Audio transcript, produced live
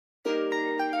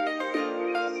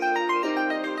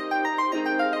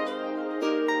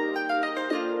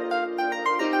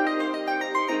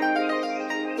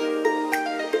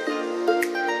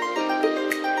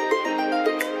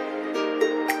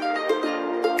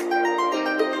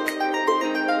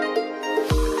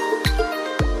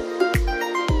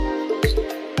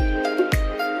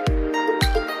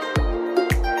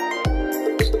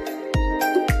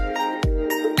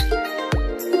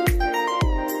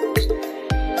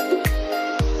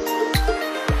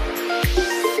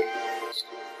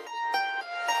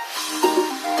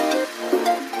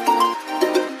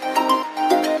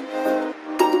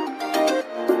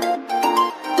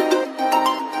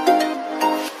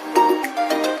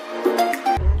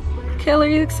Raquel, are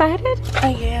you excited? I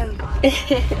am.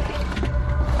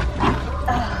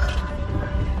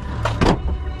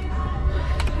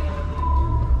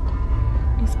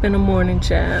 It's been a morning,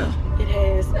 child. It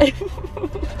has.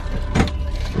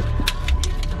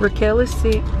 Raquel is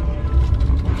sick.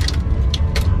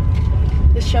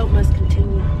 The show must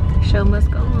continue. Show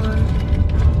must go on.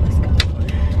 Let's go.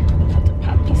 I'm about to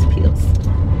pop these pills.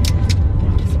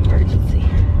 It's an emergency.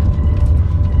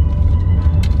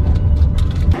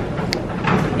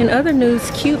 In other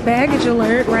news, cute baggage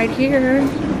alert right here.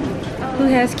 Who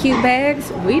has cute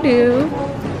bags? We do.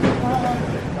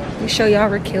 Let me show y'all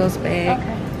Raquel's bag.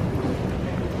 Okay.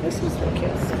 This is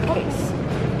Raquel's suitcase.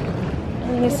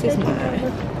 And this is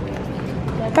mine.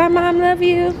 Bye, Mom. Love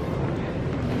you.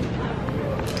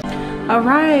 All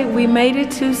right, we made it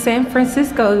to San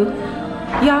Francisco.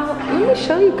 Y'all, let me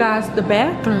show you guys the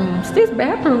bathrooms. These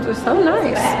bathrooms are so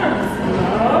nice.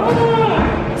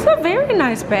 It's a very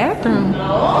nice bathroom.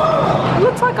 It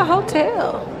looks like a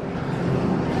hotel.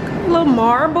 A little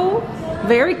marble,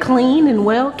 very clean and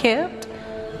well kept.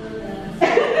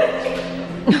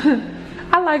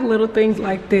 I like little things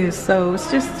like this, so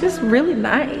it's just really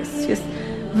nice. Just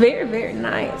very, very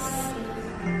nice.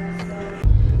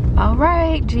 All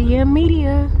right, GM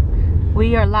Media.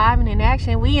 We are live and in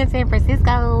action. We in San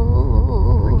Francisco.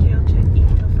 Raquel, check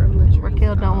email from Latrice.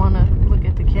 Raquel don't want to look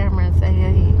at the camera and say,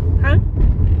 hey. Huh?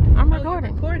 I'm Oh,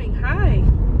 recording. you're recording. Hi.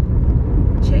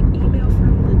 Check email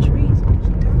from Latrice. What is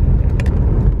she talking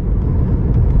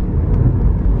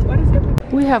about? What is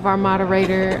it? We have our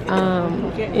moderator,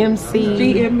 MC.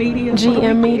 GM Media.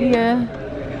 GM Media.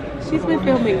 She's been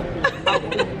filming.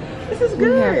 This is We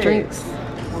good. have drinks.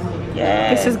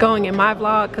 Yes. This is going in my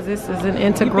vlog because this is an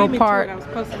integral part. I was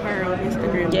posting her on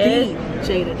Instagram. Yes.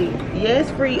 Jada D.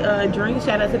 Yes, free drinks.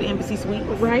 Shout out to the Embassy Suite.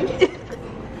 Right?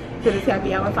 To this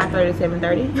happy hour, 5:30 to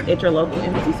 7:30 at your local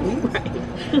Embassy Suite. Right.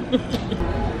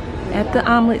 At the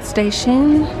omelet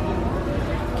station,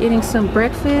 getting some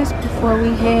breakfast before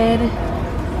we head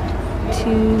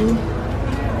to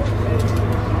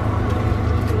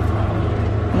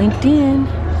LinkedIn.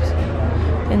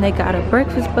 And they got a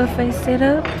breakfast buffet set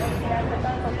up.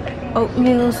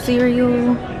 Oatmeal,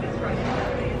 cereal,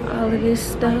 all of this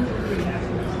stuff.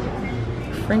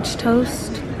 French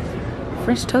toast.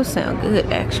 French toast sound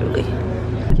good, actually.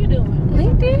 What you doing?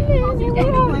 LinkedIn, You gave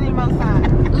me plenty more time.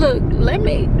 look, let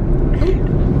me.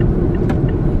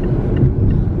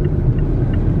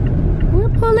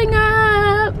 We're pulling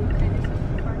up.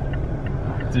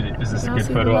 Is this a Y'all good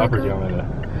see photo the op or do logo? you want me to?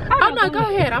 Oh no, go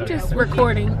ahead. I'm just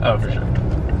recording. Oh, for sure.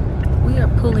 We are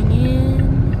pulling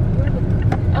in.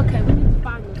 Okay, we need to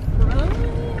find the front.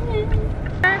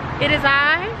 It is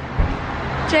I,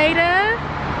 Jada,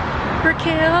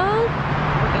 Raquel,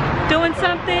 doing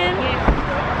something.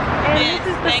 And this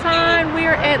is the sign. We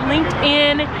are at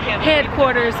LinkedIn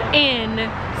headquarters in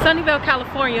Sunnyvale,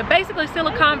 California. Basically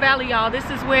Silicon Valley, y'all. This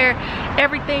is where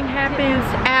everything happens.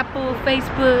 Apple,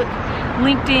 Facebook,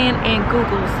 LinkedIn, and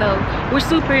Google. So we're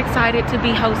super excited to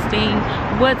be hosting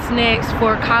What's Next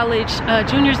for college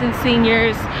juniors and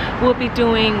seniors. We'll be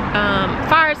doing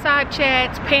fireside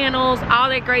chats, panels, all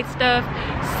that great stuff.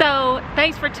 So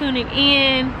thanks for tuning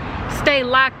in. Stay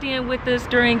locked in with us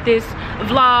during this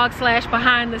vlog /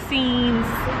 behind the scenes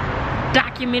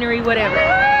documentary, whatever.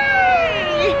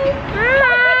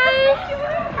 Hi.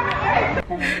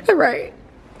 Right.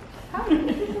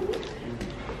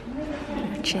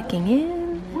 Checking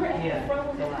in. So,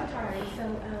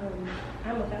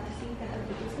 I'm about to see you guys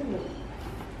begin to move.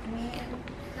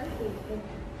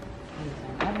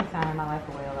 I've been signing my life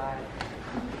away a lot.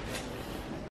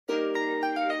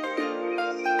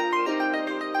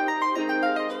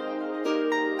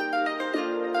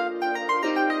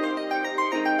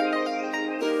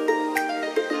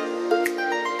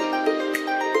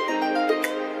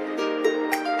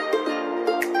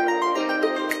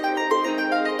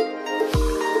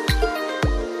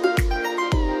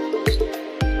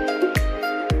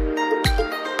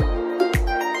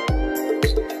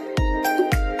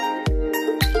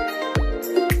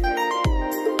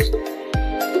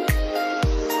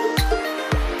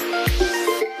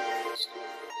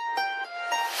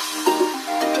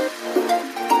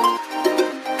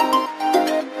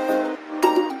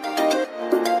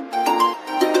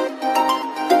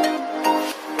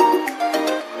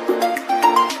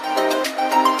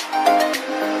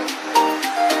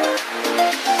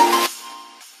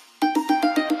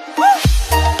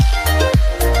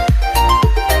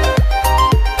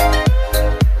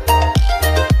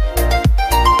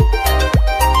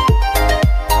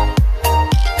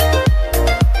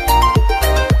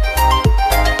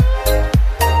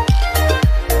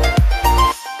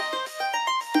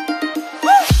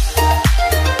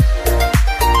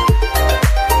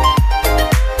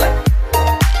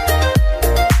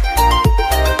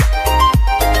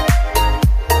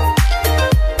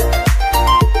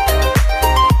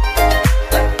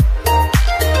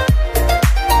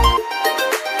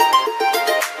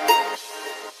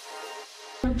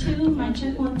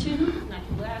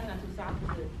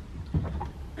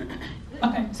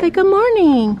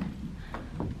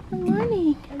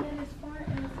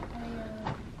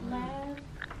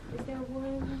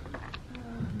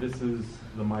 this is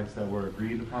the mics that were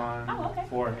agreed upon. Oh, okay.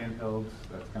 4 handhelds.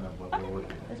 That's kind of what we're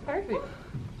working on. That's perfect.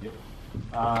 Yep.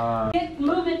 Get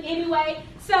moving anyway.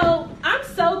 So I'm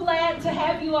so glad to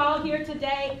have you all here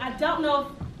today. I don't know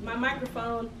if my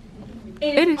microphone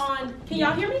is on. Can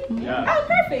y'all hear me? Yeah. Oh,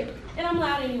 perfect. And I'm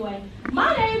loud anyway.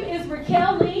 My name is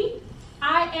Raquel Lee.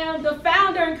 I am the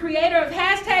founder and creator of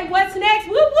 #What's Next.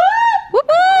 Whoop whoop! Whoop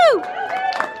whoop!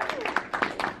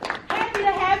 Happy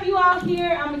to have you all here.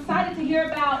 I'm excited to hear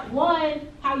about, one,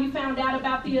 how you found out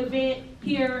about the event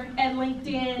here at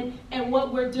LinkedIn and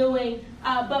what we're doing.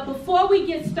 But before we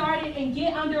get started and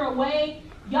get underway,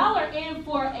 y'all are in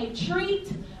for a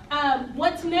treat.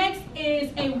 What's Next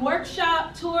is a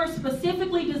workshop tour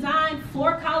specifically designed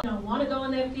for college. I don't want to go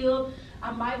in that field.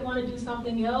 I might want to do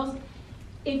something else.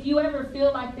 If you ever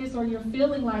feel like this or you're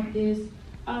feeling like this,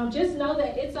 just know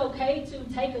that it's okay to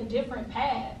take a different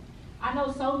path. I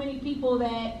know so many people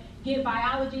that get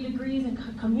biology degrees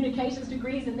and communications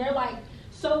degrees, and they're like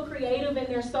so creative and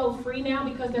they're so free now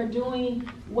because they're doing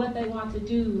what they want to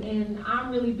do. And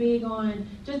I'm really big on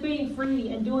just being free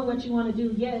and doing what you want to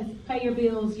do. Yes, pay your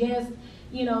bills. Yes,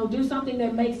 you know, do something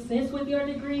that makes sense with your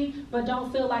degree, but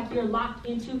don't feel like you're locked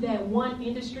into that one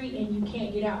industry and you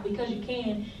can't get out, because you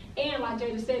can. And like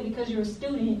Jada said, because you're a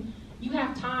student, you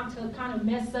have time to kind of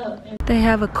mess up. They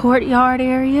have a courtyard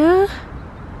area.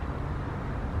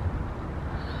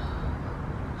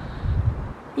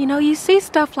 You know, you see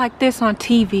stuff like this on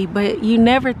TV, but you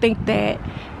never think that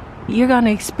you're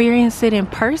gonna experience it in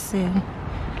person.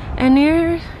 And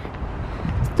here's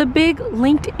the big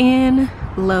LinkedIn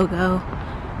logo.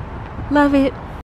 Love it.